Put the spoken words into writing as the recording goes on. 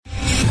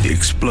the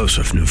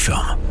explosive new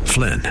film,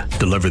 Flynn,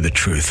 Deliver the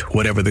Truth,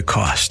 Whatever the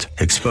Cost,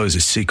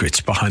 exposes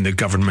secrets behind the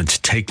government's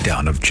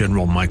takedown of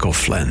General Michael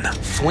Flynn.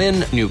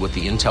 Flynn knew what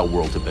the intel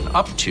world had been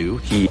up to.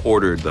 He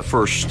ordered the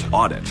first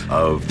audit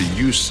of the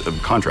use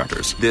of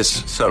contractors.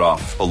 This set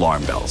off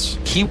alarm bells.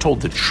 He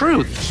told the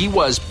truth. He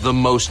was the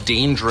most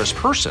dangerous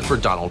person for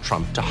Donald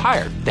Trump to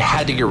hire. They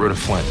had to get rid of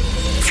Flynn.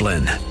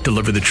 Flynn,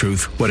 Deliver the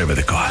Truth, Whatever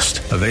the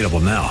Cost. Available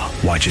now.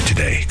 Watch it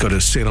today. Go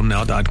to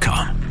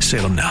salemnow.com.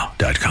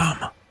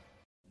 salemnow.com.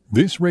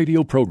 This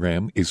radio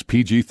program is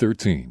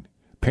PG-13.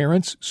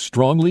 Parents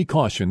strongly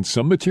caution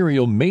some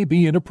material may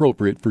be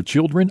inappropriate for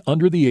children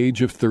under the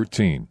age of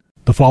 13.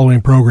 The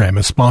following program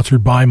is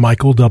sponsored by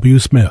Michael W.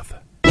 Smith.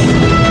 The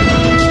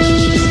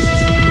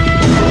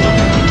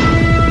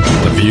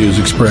views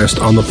expressed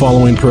on the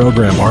following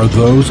program are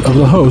those of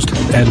the host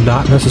and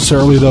not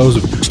necessarily those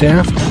of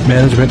staff,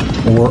 management,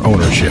 or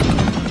ownership.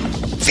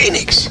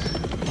 Phoenix.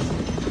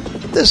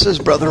 This is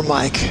Brother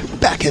Mike,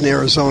 back in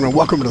Arizona.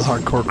 Welcome to the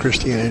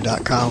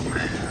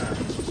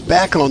HardcoreChristianity.com.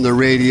 Back on the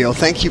radio.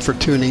 Thank you for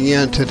tuning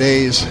in.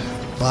 Today's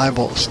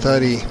Bible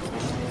study.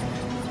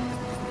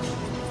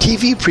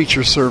 TV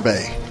Preacher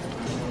Survey.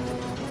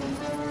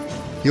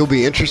 You'll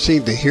be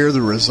interested to hear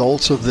the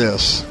results of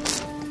this.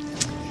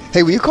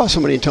 Hey, will you call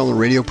somebody and tell them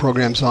the radio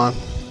program's on?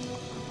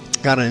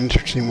 Got an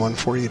interesting one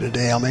for you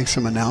today. I'll make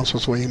some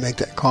announcements when you make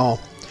that call.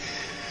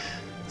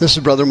 This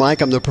is Brother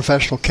Mike. I'm the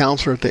professional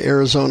counselor at the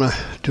Arizona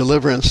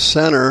Deliverance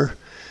Center.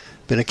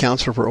 Been a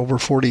counselor for over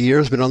 40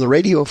 years. Been on the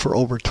radio for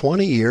over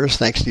 20 years.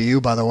 Thanks to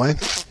you, by the way.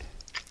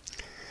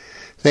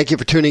 Thank you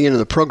for tuning into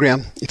the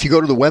program. If you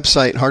go to the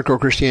website,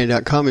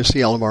 hardcorechristianity.com, you'll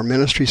see all of our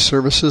ministry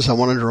services. I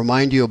wanted to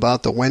remind you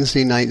about the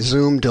Wednesday night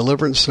Zoom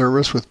deliverance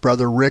service with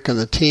Brother Rick and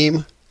the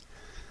team,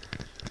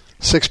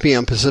 6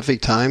 p.m.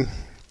 Pacific time.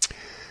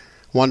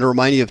 Wanted to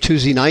remind you of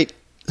Tuesday night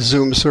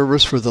Zoom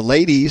service for the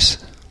ladies,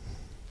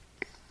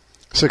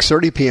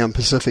 6:30 p.m.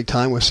 Pacific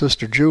time with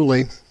Sister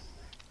Julie.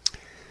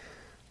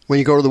 When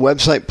you go to the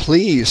website,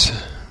 please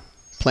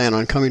plan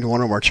on coming to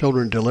one of our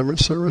children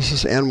deliverance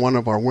services and one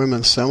of our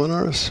women's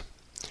seminars.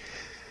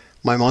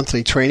 My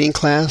monthly training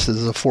class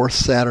is the fourth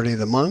Saturday of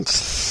the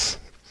month.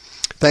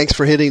 Thanks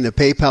for hitting the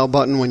PayPal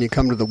button when you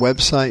come to the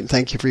website.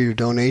 Thank you for your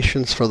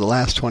donations for the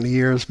last 20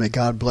 years. May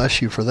God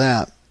bless you for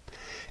that.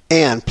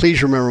 And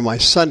please remember my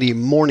Sunday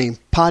morning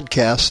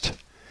podcast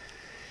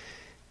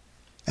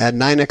at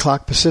 9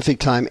 o'clock Pacific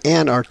time,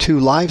 and our 2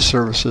 live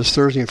services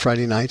Thursday and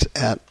Friday nights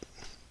at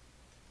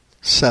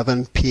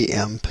 7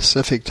 p.m.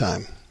 Pacific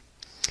time.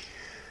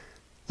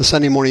 The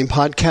Sunday morning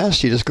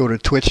podcast, you just go to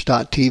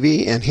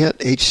twitch.tv and hit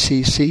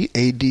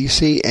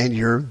HCCADC and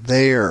you're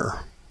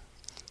there.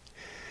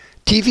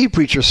 TV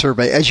Preacher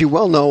Survey. As you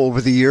well know, over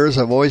the years,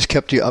 I've always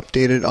kept you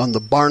updated on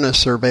the Barna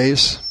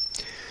surveys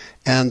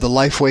and the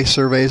Lifeway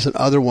surveys and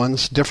other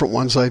ones, different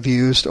ones I've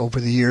used over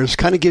the years.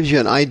 Kind of gives you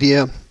an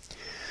idea.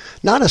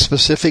 Not a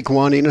specific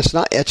one, it's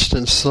not etched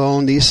in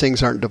stone. These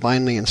things aren't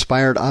divinely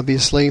inspired,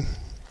 obviously.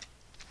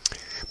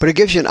 But it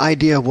gives you an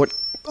idea of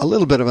a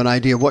little bit of an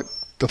idea of what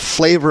the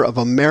flavor of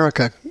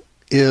America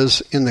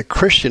is in the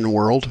Christian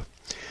world.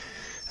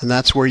 And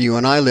that's where you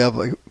and I live,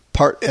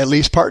 at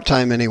least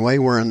part-time anyway.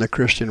 We're in the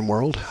Christian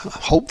world.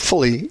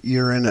 Hopefully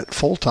you're in it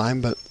full-time,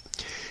 but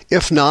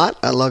if not,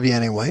 I love you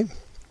anyway.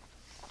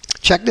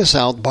 Check this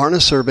out. Barna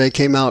survey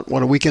came out,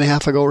 a week and a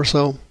half ago or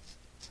so?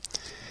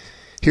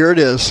 Here it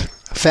is.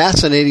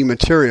 Fascinating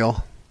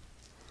material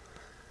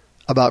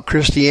about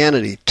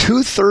Christianity.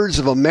 2/3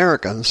 of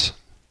Americans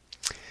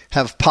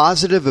have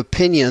positive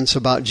opinions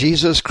about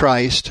Jesus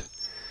Christ,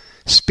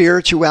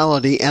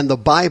 spirituality, and the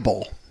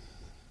Bible.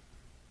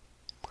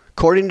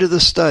 According to the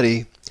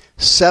study,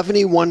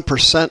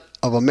 71%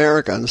 of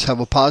Americans have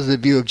a positive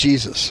view of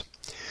Jesus.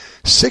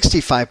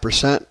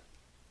 65%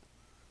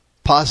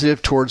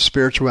 positive towards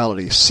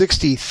spirituality.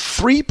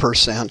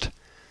 63%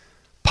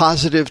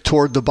 positive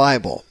toward the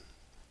Bible.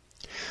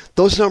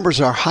 Those numbers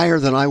are higher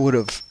than I would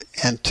have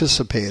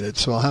anticipated,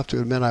 so I'll have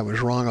to admit I was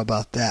wrong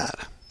about that.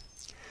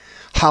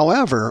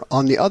 However,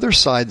 on the other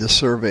side, the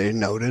survey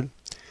noted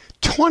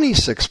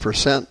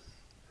 26%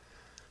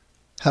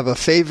 have a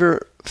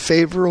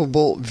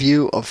favorable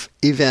view of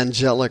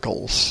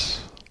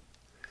evangelicals.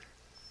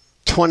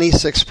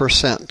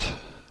 26%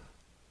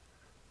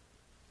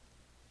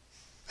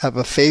 have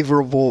a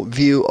favorable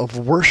view of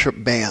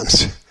worship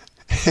bands.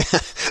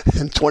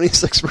 And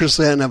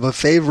 26% have a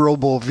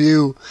favorable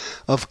view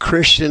of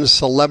Christian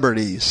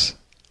celebrities.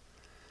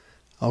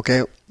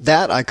 Okay,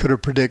 that I could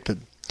have predicted.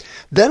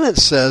 Then it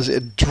says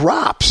it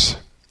drops.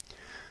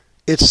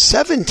 It's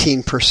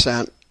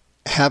 17%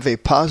 have a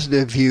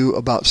positive view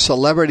about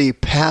celebrity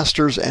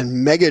pastors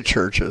and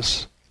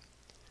megachurches.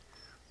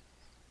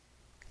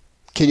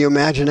 Can you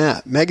imagine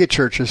that?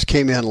 Megachurches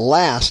came in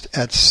last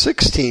at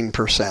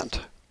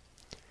 16%.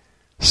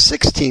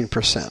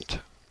 16%.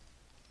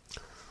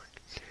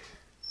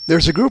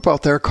 There's a group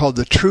out there called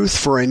The Truth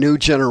for a New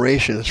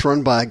Generation. It's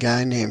run by a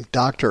guy named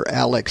Dr.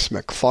 Alex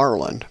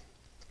McFarland.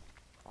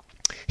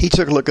 He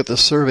took a look at the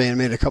survey and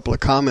made a couple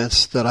of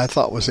comments that I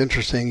thought was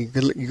interesting.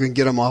 You can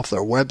get them off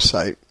their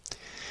website.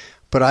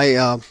 but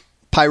I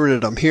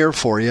pirated them here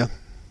for you.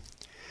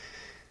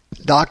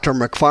 Dr.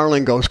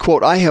 McFarland goes,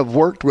 quote, I have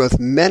worked with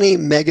many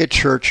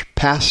megachurch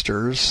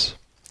pastors,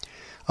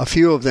 a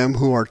few of them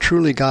who are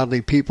truly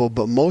godly people,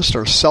 but most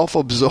are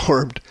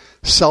self-absorbed,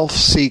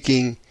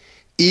 self-seeking,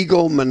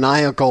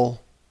 egomaniacal,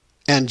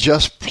 and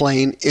just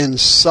plain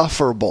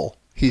insufferable,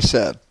 he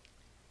said.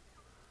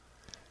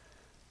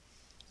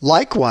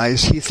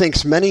 Likewise, he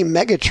thinks many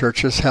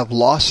megachurches have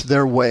lost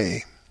their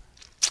way.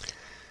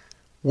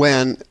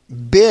 When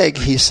big,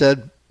 he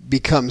said,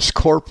 becomes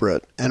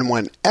corporate, and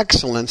when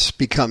excellence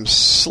becomes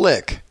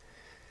slick,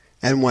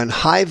 and when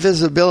high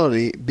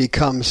visibility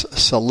becomes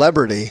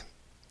celebrity,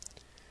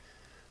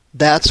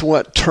 that's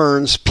what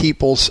turns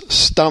people's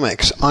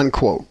stomachs,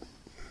 unquote.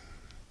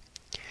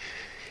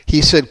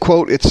 He said,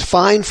 quote, it's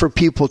fine for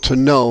people to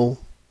know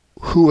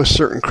who a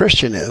certain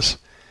Christian is,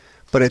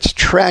 but it's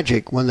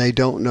tragic when they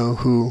don't know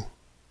who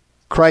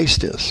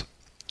Christ is.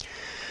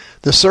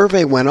 The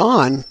survey went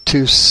on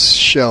to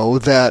show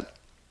that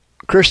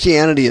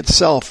Christianity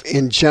itself,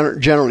 in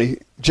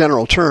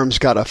general terms,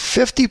 got a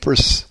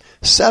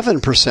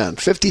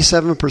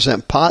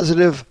 57%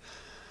 positive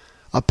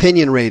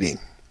opinion rating.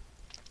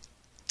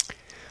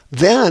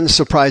 Then,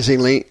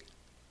 surprisingly,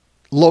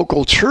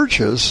 local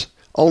churches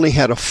only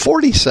had a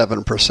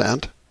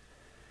 47%,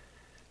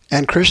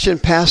 and Christian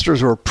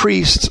pastors or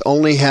priests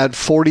only had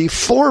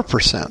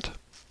 44%.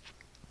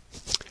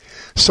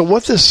 So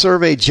what this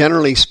survey,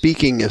 generally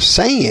speaking, is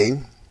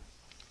saying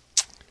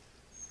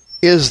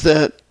is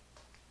that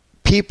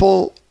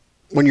people,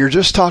 when you're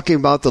just talking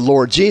about the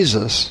Lord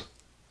Jesus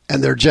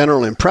and their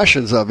general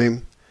impressions of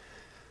him,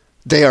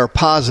 they are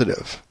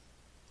positive.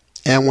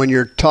 And when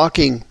you're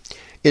talking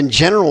in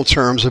general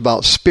terms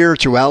about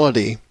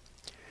spirituality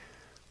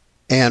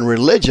and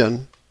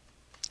religion,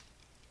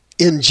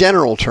 in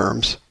general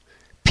terms,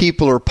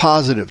 people are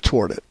positive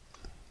toward it.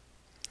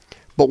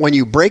 But when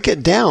you break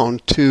it down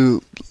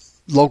to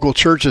local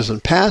churches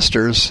and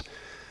pastors,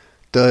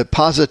 the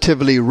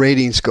positivity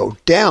ratings go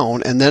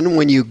down. And then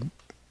when you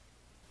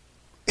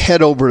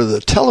head over to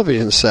the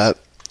television set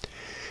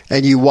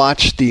and you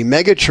watch the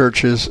mega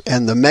churches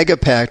and the mega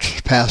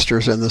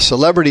pastors and the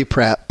celebrity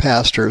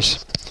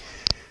pastors,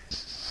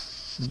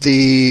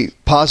 the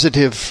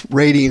positive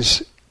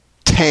ratings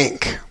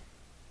tank.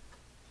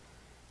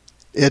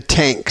 It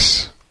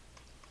tanks.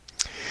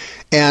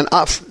 And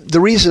the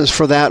reasons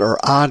for that are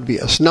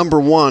obvious. Number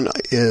one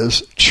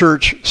is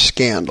church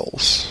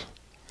scandals.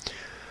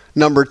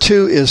 Number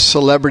two is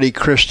celebrity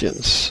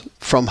Christians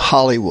from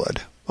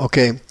Hollywood.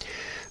 Okay?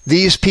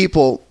 These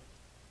people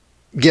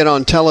get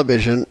on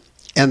television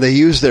and they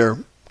use their,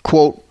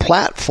 quote,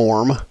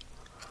 platform,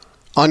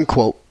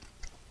 unquote,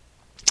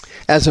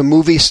 as a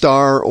movie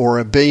star or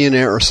a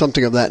billionaire or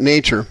something of that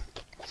nature.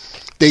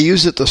 They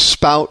use it to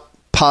spout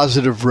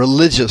positive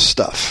religious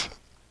stuff.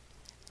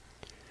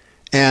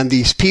 And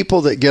these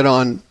people that get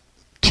on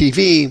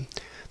TV,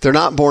 they're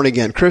not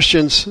born-again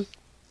Christians,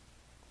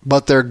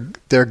 but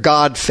they're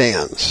God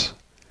fans.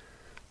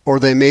 Or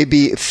they may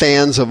be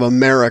fans of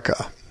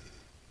America.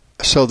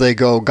 So they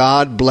go,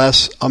 God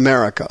bless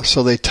America.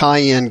 So they tie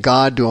in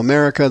God to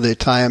America. They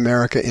tie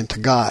America into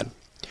God.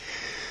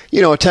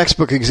 You know, a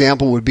textbook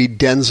example would be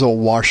Denzel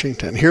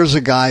Washington. Here's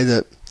a guy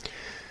that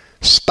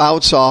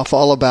spouts off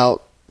all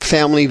about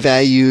family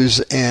values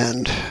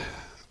and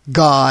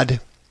God.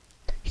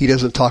 He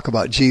doesn't talk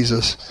about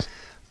Jesus,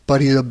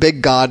 but he's a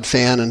big God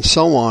fan and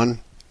so on.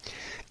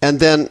 And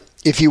then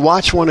if you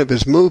watch one of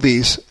his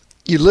movies,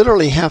 you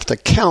literally have to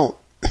count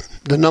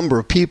the number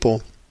of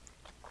people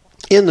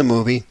in the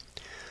movie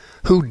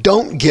who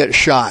don't get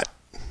shot.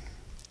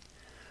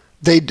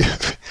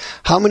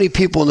 How many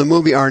people in the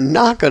movie are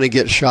not going to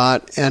get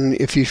shot? And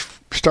if you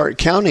start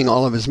counting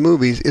all of his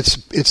movies,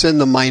 it's in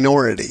the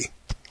minority.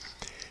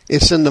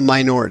 It's in the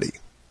minority.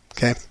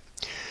 Okay.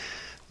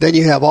 Then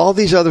you have all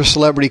these other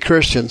celebrity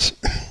Christians.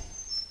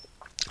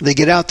 They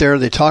get out there,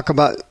 they talk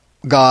about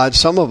God.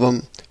 Some of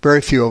them,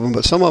 very few of them,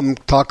 but some of them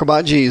talk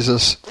about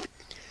Jesus.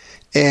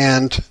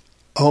 And,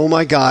 oh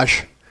my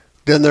gosh,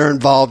 then they're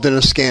involved in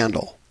a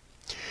scandal.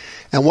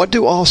 And what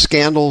do all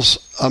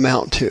scandals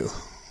amount to?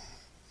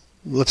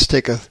 Let's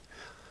take a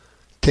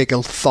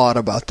thought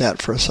about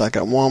that for a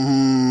second.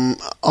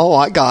 Oh,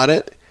 I got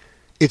it.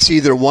 It's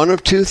either one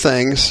of two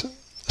things,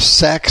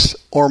 sex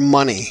or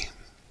money.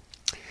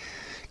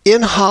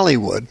 In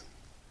Hollywood,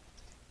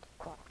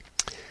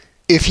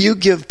 if you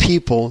give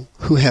people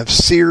who have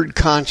seared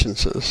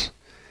consciences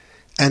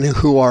and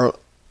who are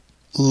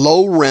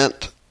low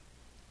rent,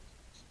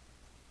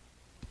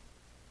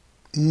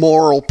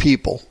 moral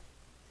people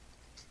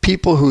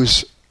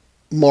whose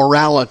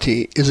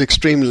morality is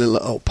extremely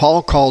low.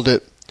 Paul called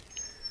it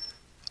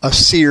a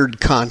seared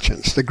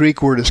conscience. The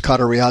Greek word is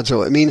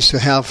kateriazo. It means to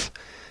have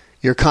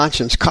your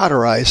conscience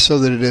cauterized so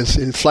that it is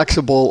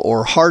inflexible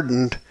or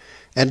hardened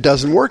and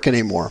doesn't work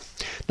anymore.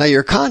 Now,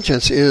 your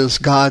conscience is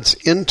God's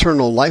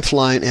internal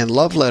lifeline and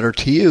love letter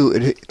to you.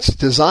 It's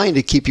designed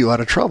to keep you out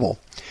of trouble.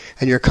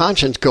 And your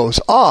conscience goes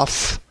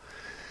off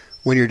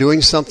when you're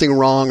doing something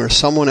wrong or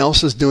someone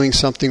else is doing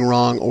something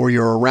wrong or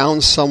you're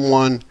around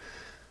someone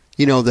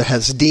that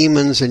has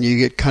demons and you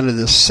get kind of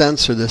this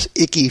sense or this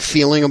icky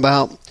feeling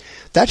about,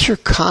 that's your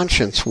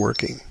conscience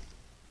working.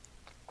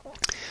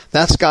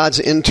 That's God's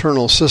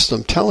internal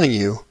system telling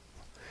you,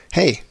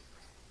 hey,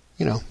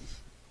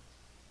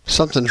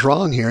 something's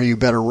wrong here. You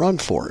better run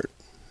for it.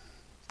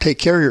 Take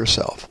care of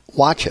yourself.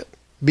 Watch it.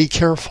 Be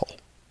careful.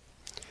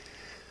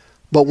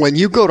 But when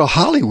you go to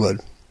Hollywood,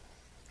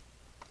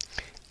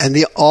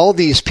 and all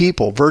these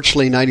people,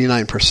 virtually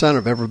 99%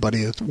 of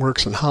everybody that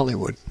works in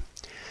Hollywood,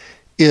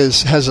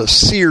 has a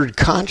seared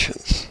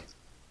conscience.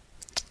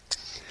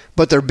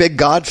 But they're big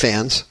God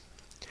fans.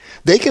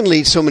 They can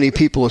lead so many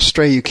people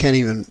astray you can't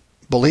even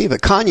believe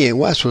it. Kanye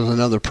West was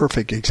another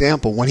perfect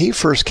example. When he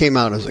first came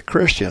out as a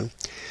Christian,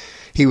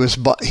 he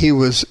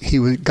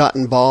got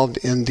involved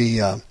in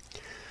the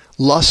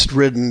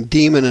lust-ridden,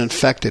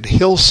 demon-infected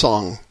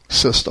Hillsong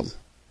system,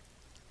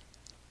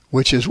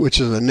 which is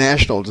a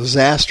national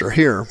disaster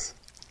here.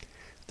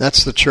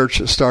 That's the church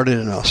that started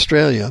in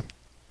Australia.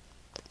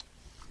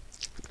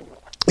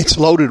 It's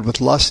loaded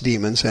with lust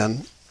demons,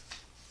 and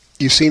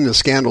you've seen the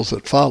scandals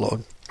that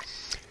followed.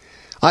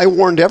 I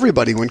warned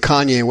everybody when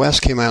Kanye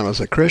West came out as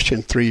a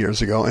Christian 3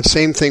 years ago, and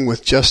same thing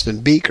with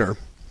Justin Bieber.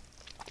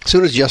 As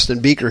soon as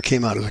Justin Bieber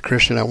came out as a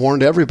Christian, I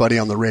warned everybody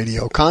on the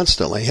radio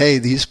constantly, hey,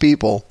 these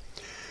people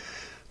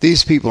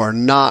are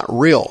not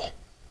real.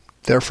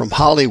 They're from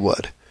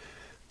Hollywood.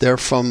 They're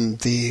from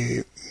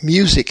the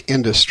music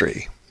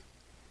industry.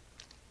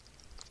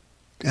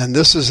 And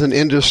this is an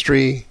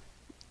industry,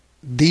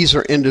 these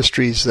are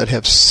industries that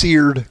have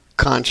seared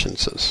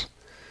consciences.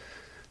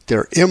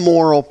 They're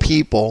immoral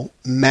people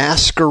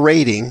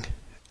masquerading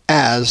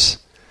as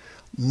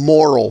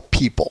moral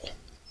people.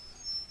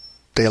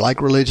 They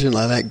like religion,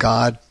 they like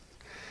God,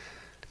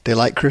 they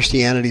like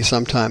Christianity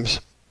sometimes,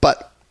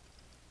 but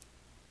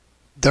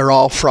they're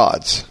all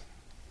frauds.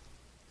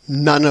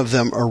 None of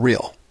them are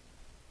real.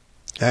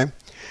 Okay?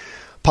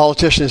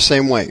 Politicians, the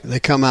same way. They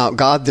come out,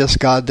 God this,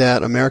 God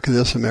that, America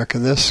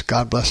this,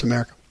 God bless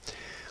America.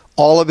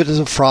 All of it is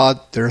a fraud.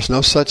 There's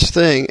no such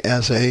thing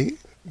as a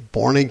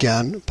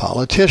born-again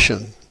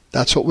politician.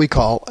 That's what we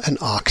call an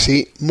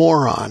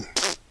oxymoron.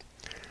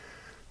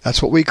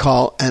 That's what we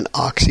call an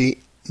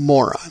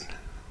oxymoron.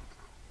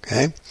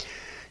 Okay?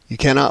 You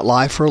cannot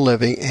lie for a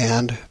living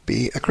and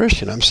be a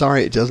Christian. I'm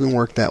sorry, it doesn't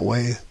work that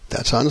way.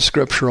 That's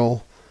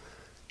unscriptural.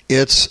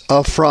 It's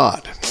a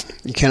fraud.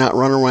 You cannot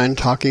run around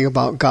talking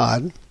about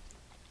God,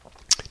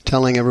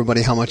 telling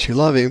everybody how much you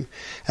love Him,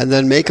 and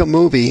then make a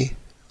movie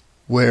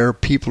where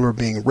people are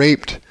being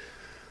raped,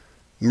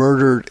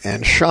 murdered,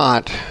 and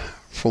shot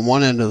from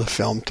one end of the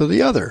film to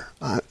the other.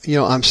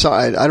 I'm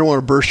sorry. I don't want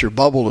to burst your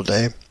bubble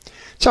today.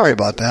 Sorry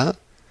about that.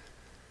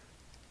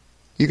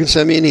 You can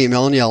send me an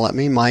email and yell at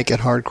me,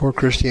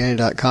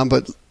 Mike@hardcorechristianity.com.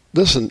 But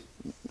listen,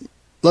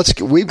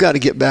 we've got to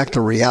get back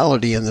to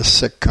reality in this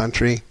sick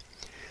country.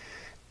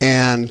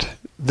 And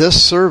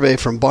this survey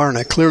from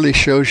Barna clearly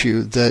shows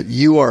you that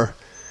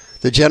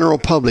the general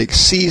public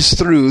sees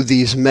through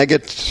these mega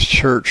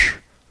church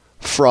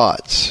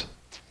frauds.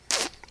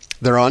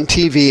 They're on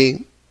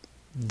TV.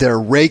 They're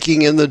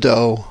raking in the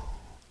dough.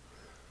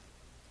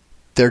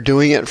 They're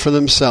doing it for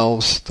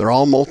themselves. They're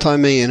all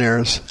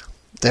multimillionaires.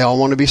 They all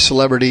want to be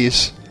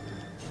celebrities.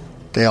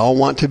 They all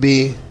want to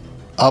be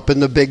up in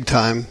the big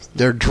time.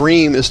 Their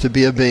dream is to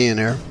be a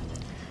billionaire.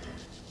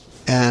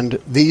 And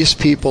these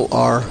people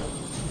are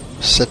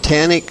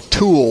satanic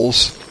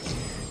tools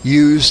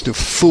used to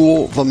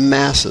fool the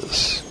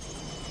masses.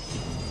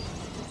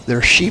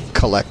 They're sheep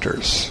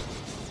collectors.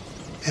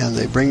 And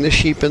they bring the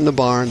sheep in the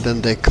barn,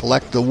 then they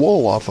collect the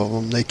wool off of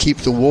them. They keep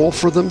the wool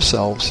for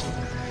themselves.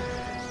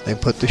 They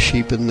put the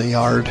sheep in the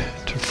yard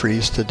to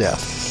freeze to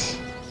death.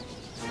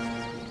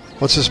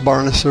 What's this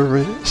Barna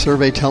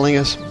survey telling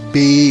us?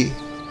 Be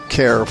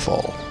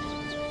careful.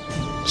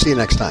 See you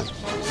next time.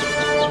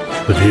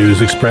 The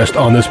views expressed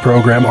on this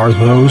program are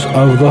those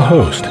of the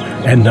host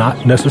and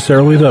not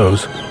necessarily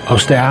those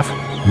of staff,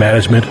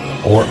 management,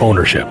 or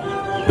ownership.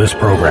 This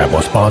program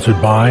was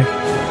sponsored by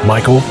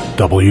Michael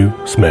W.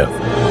 Smith.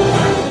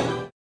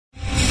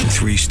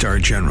 3-star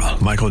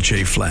General Michael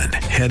J. Flynn,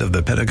 head of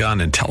the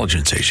Pentagon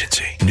Intelligence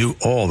Agency, knew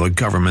all the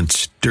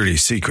government's dirty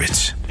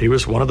secrets. He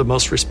was one of the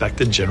most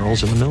respected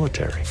generals in the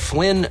military.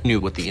 Flynn knew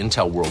what the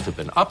intel world had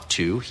been up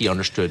to. He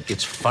understood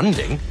its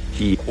funding.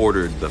 He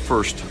ordered the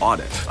first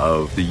audit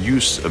of the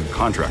use of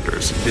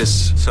contractors.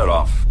 This set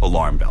off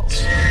alarm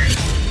bells.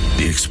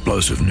 The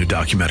explosive new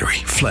documentary,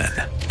 Flynn,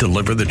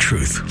 Deliver the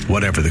Truth,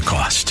 Whatever the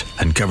Cost,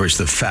 uncovers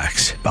the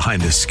facts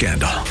behind this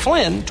scandal.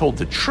 Flynn told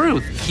the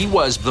truth. He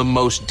was the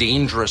most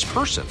dangerous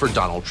person for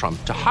Donald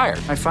Trump to hire.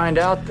 I find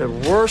out the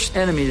worst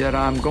enemy that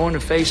I'm going to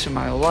face in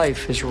my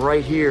life is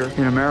right here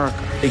in America.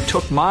 They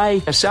took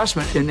my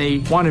assessment and they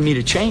wanted me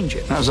to change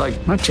it. And I was like,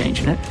 I'm not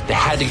changing it. They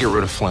had to get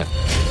rid of Flynn.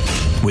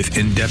 With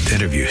in-depth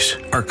interviews,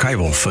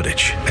 archival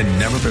footage, and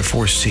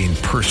never-before-seen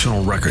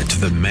personal records of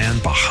the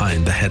man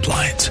behind the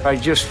headlines. I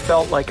just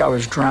felt like I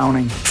was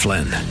drowning.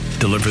 Flynn,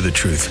 Deliver the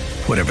Truth,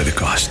 Whatever the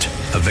Cost.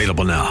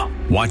 Available now.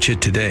 Watch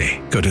it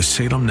today. Go to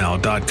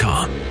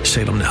salemnow.com.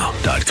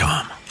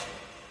 salemnow.com.